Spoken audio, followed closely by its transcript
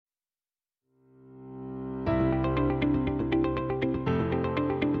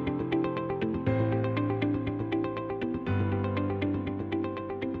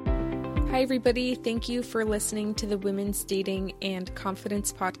Hi, everybody. Thank you for listening to the Women's Dating and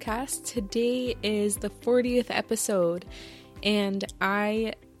Confidence podcast. Today is the 40th episode, and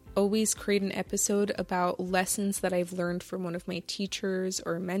I always create an episode about lessons that I've learned from one of my teachers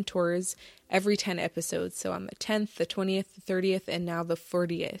or mentors every 10 episodes. So on the 10th, the 20th, the 30th, and now the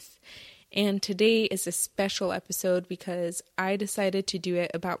 40th. And today is a special episode because I decided to do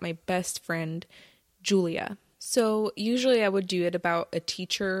it about my best friend, Julia. So usually I would do it about a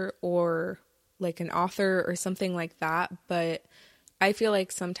teacher or like an author or something like that, but I feel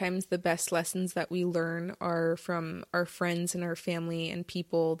like sometimes the best lessons that we learn are from our friends and our family and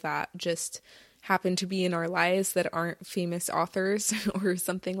people that just happen to be in our lives that aren't famous authors or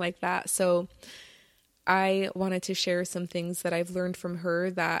something like that. So I wanted to share some things that I've learned from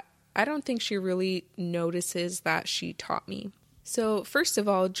her that I don't think she really notices that she taught me. So first of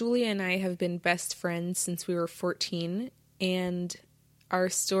all, Julia and I have been best friends since we were 14, and our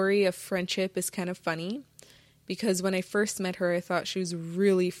story of friendship is kind of funny because when I first met her, I thought she was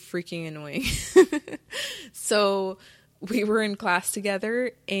really freaking annoying. So we were in class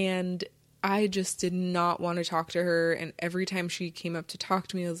together and I just did not want to talk to her, and every time she came up to talk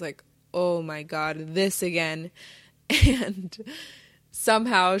to me, I was like, oh my God, this again. And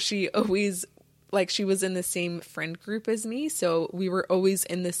somehow she always, she was in the same friend group as me, so we were always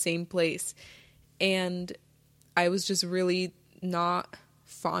in the same place. And I was just really not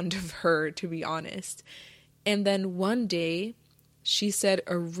fond of her, to be honest. And then one day, she said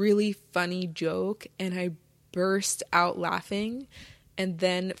a really funny joke, and I burst out laughing. And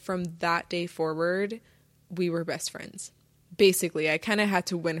then from that day forward, we were best friends. Basically, I kind of had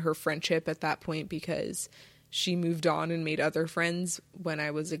to win her friendship at that point because she moved on and made other friends when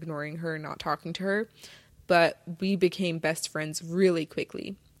I was ignoring her and not talking to her. But we became best friends really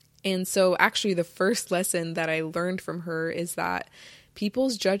quickly. And so actually the first lesson that I learned from her is that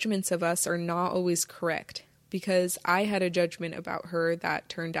people's judgments of us are not always correct, because I had a judgment about her that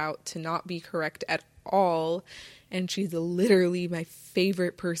turned out to not be correct at all. And she's literally my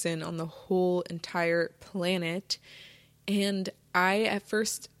favorite person on the whole entire planet. And I at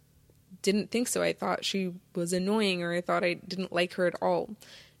first didn't think so. I thought she was annoying, or I thought I didn't like her at all.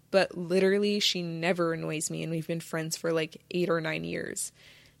 But literally, she never annoys me, and we've been friends for 8 or 9 years.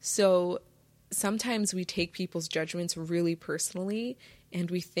 So sometimes we take people's judgments really personally, and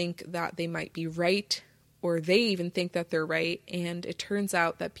we think that they might be right, or they even think that they're right, and it turns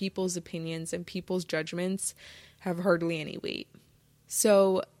out that people's opinions and people's judgments have hardly any weight.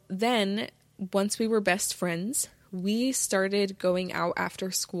 So then, once we were best friends, we started going out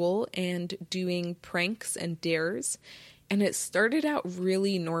after school and doing pranks and dares, and it started out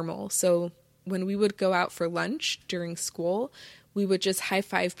really normal. So when we would go out for lunch during school, we would just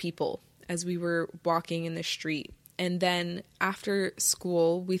high-five people as we were walking in the street. And then after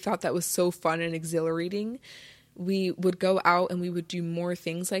school, we thought that was so fun and exhilarating. We would go out and we would do more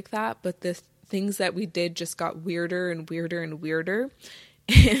things like that, but the things that we did just got weirder and weirder and weirder.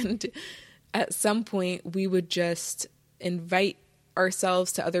 And at some point, we would just invite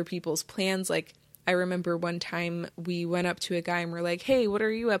ourselves to other people's plans. I remember one time we went up to a guy and we're like, hey, what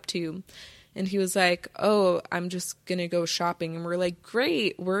are you up to? And he was like, oh, I'm just going to go shopping. And we're like,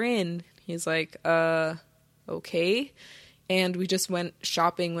 great, we're in. He's like, okay. And we just went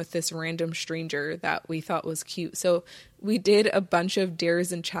shopping with this random stranger that we thought was cute. So we did a bunch of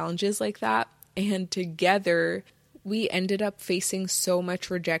dares and challenges like that. And together, we ended up facing so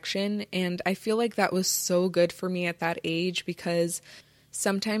much rejection, and I feel like that was so good for me at that age, because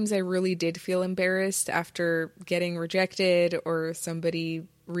sometimes I really did feel embarrassed after getting rejected or somebody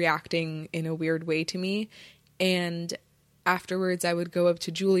reacting in a weird way to me. And afterwards, I would go up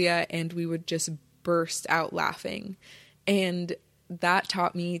to Julia and we would just burst out laughing. And that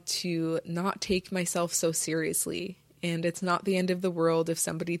taught me to not take myself so seriously. And it's not the end of the world if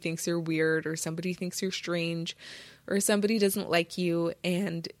somebody thinks you're weird, or somebody thinks you're strange, or somebody doesn't like you,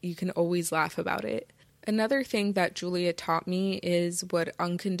 and you can always laugh about it. Another thing that Julia taught me is what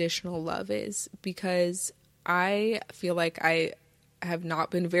unconditional love is, because I feel like I have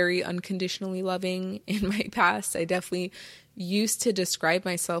not been very unconditionally loving in my past. I definitely used to describe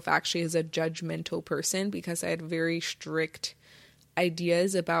myself actually as a judgmental person, because I had very strict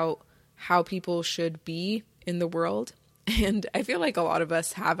ideas about how people should be in the world. And I feel like a lot of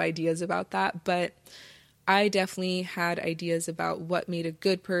us have ideas about that, but I definitely had ideas about what made a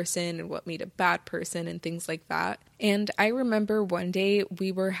good person and what made a bad person and things like that. And I remember one day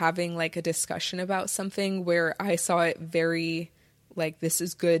we were having a discussion about something where I saw it very this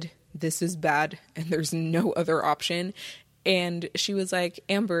is good, this is bad, and there's no other option. And she was like,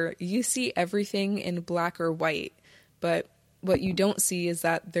 Amber, you see everything in black or white, but what you don't see is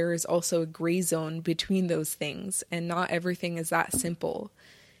that there is also a gray zone between those things, and not everything is that simple.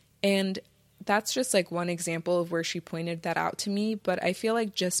 And that's just like one example of where she pointed that out to me. But I feel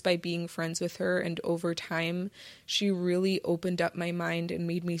like just by being friends with her and over time, she really opened up my mind and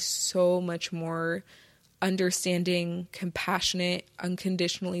made me so much more understanding, compassionate,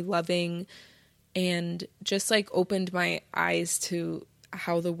 unconditionally loving, and just like opened my eyes to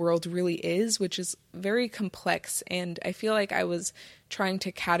how the world really is, which is very complex. And I feel like I was trying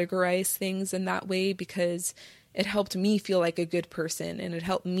to categorize things in that way because it helped me feel like a good person, and it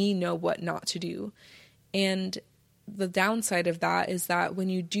helped me know what not to do. And the downside of that is that when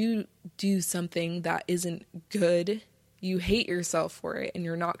you do something that isn't good, you hate yourself for it, and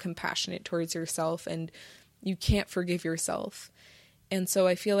you're not compassionate towards yourself, and you can't forgive yourself. And so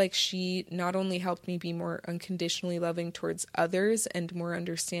I feel like she not only helped me be more unconditionally loving towards others and more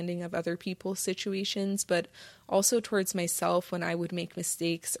understanding of other people's situations, but also towards myself when I would make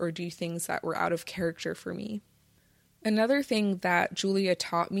mistakes or do things that were out of character for me. Another thing that Julia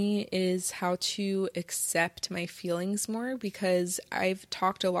taught me is how to accept my feelings more, because I've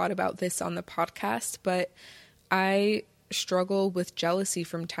talked a lot about this on the podcast, but I struggle with jealousy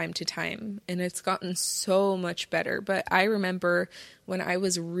from time to time, and it's gotten so much better. But I remember when I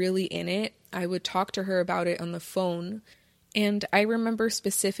was really in it, I would talk to her about it on the phone. And I remember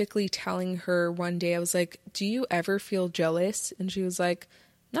specifically telling her one day, I was like, "Do you ever feel jealous?" And she was like,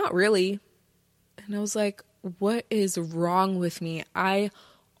 "Not really." And I was like, what is wrong with me? I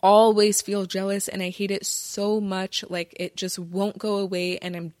always feel jealous and I hate it so much. Like, it just won't go away,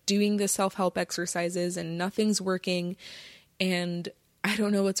 and I'm doing the self-help exercises and nothing's working, and I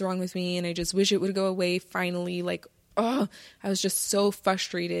don't know what's wrong with me, and I just wish it would go away finally. Like, I was just so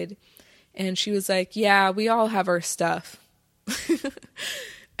frustrated. And she was like, "Yeah, we all have our stuff."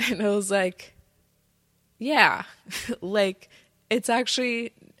 And I was like, yeah, like, it's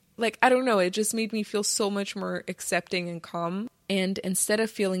actually, like, I don't know, it just made me feel so much more accepting and calm. And instead of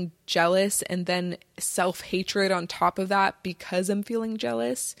feeling jealous and then self-hatred on top of that because I'm feeling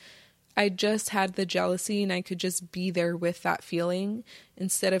jealous, I just had the jealousy and I could just be there with that feeling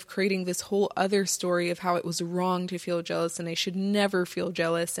instead of creating this whole other story of how it was wrong to feel jealous and I should never feel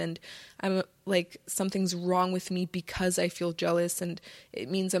jealous, and I'm like, something's wrong with me because I feel jealous and it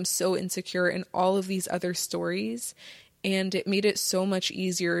means I'm so insecure, and all of these other stories. And it made it so much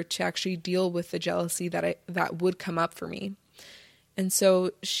easier to actually deal with the jealousy that would come up for me. And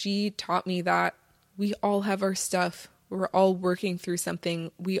so she taught me that we all have our stuff. We're all working through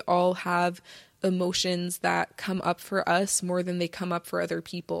something. We all have emotions that come up for us more than they come up for other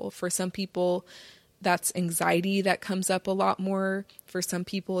people. For some people, that's anxiety that comes up a lot more. For some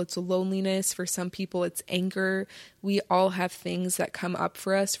people, it's loneliness. For some people, it's anger. We all have things that come up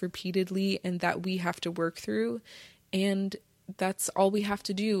for us repeatedly and that we have to work through. And that's all we have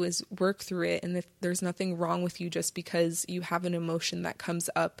to do is work through it. And if there's nothing wrong with you just because you have an emotion that comes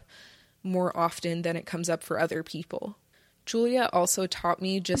up more often than it comes up for other people. Julia also taught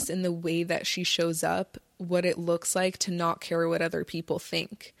me, just in the way that she shows up, what it looks like to not care what other people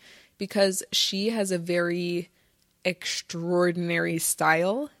think. Because she has a very extraordinary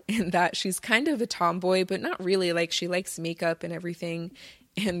style in that she's kind of a tomboy, but not really. Like, she likes makeup and everything,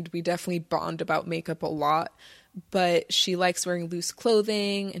 and we definitely bond about makeup a lot. But she likes wearing loose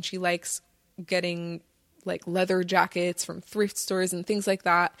clothing, and she likes getting like leather jackets from thrift stores and things like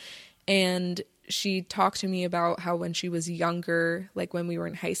that. And she talked to me about how when she was younger, like when we were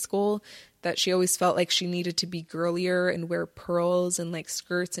in high school, that she always felt like she needed to be girlier and wear pearls and like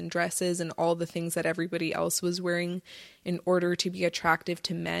skirts and dresses and all the things that everybody else was wearing in order to be attractive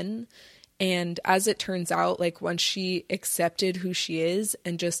to men. And as it turns out, like, once she accepted who she is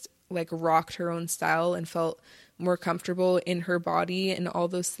and just like rocked her own style and felt more comfortable in her body and all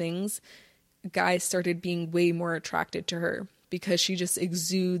those things, guys started being way more attracted to her because she just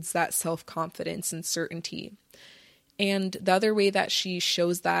exudes that self-confidence and certainty. And the other way that she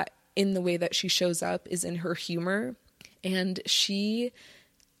shows that in the way that she shows up is in her humor. And she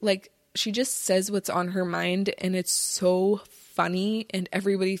just says what's on her mind, and it's so funny, and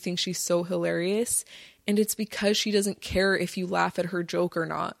everybody thinks she's so hilarious. And it's because she doesn't care if you laugh at her joke or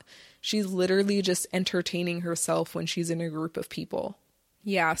not. She's literally just entertaining herself when she's in a group of people.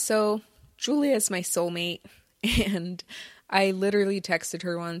 Yeah, so Julia is my soulmate, and I literally texted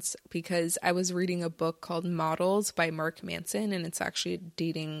her once because I was reading a book called Models by Mark Manson, and it's actually a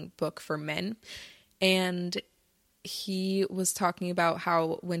dating book for men. And he was talking about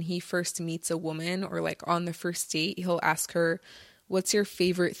how when he first meets a woman, or like on the first date, he'll ask her, "What's your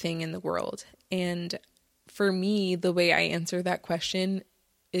favorite thing in the world?" And for me, the way I answer that question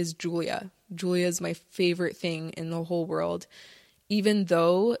is Julia, Julia is my favorite thing in the whole world. Even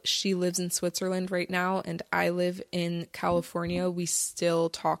though she lives in Switzerland right now and I live in California, we still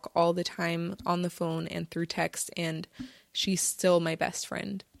talk all the time on the phone and through text, and she's still my best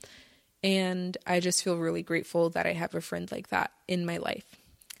friend. And I just feel really grateful that I have a friend like that in my life.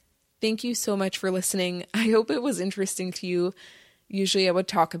 Thank you so much for listening. I hope it was interesting to you. Usually I would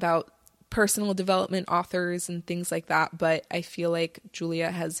talk about personal development authors and things like that, but I feel like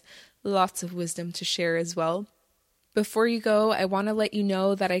Julia has lots of wisdom to share as well. Before you go, I want to let you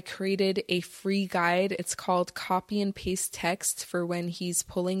know that I created a free guide. It's called Copy and Paste Text for when he's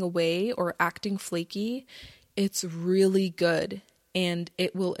pulling away or acting flaky. It's really good, and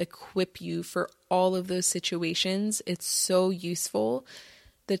it will equip you for all of those situations. It's so useful.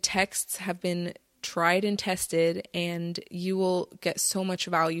 The texts have been tried and tested, and you will get so much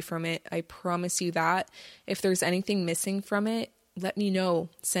value from it. I promise you that. If there's anything missing from it, let me know.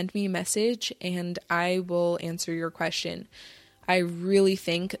 Send me a message and I will answer your question. I really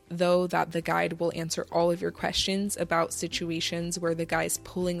think, though, that the guide will answer all of your questions about situations where the guy's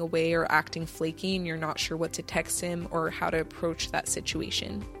pulling away or acting flaky and you're not sure what to text him or how to approach that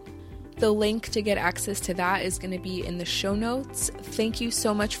situation. The link to get access to that is going to be in the show notes. Thank you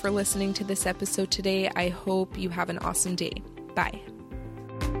so much for listening to this episode today. I hope you have an awesome day. Bye.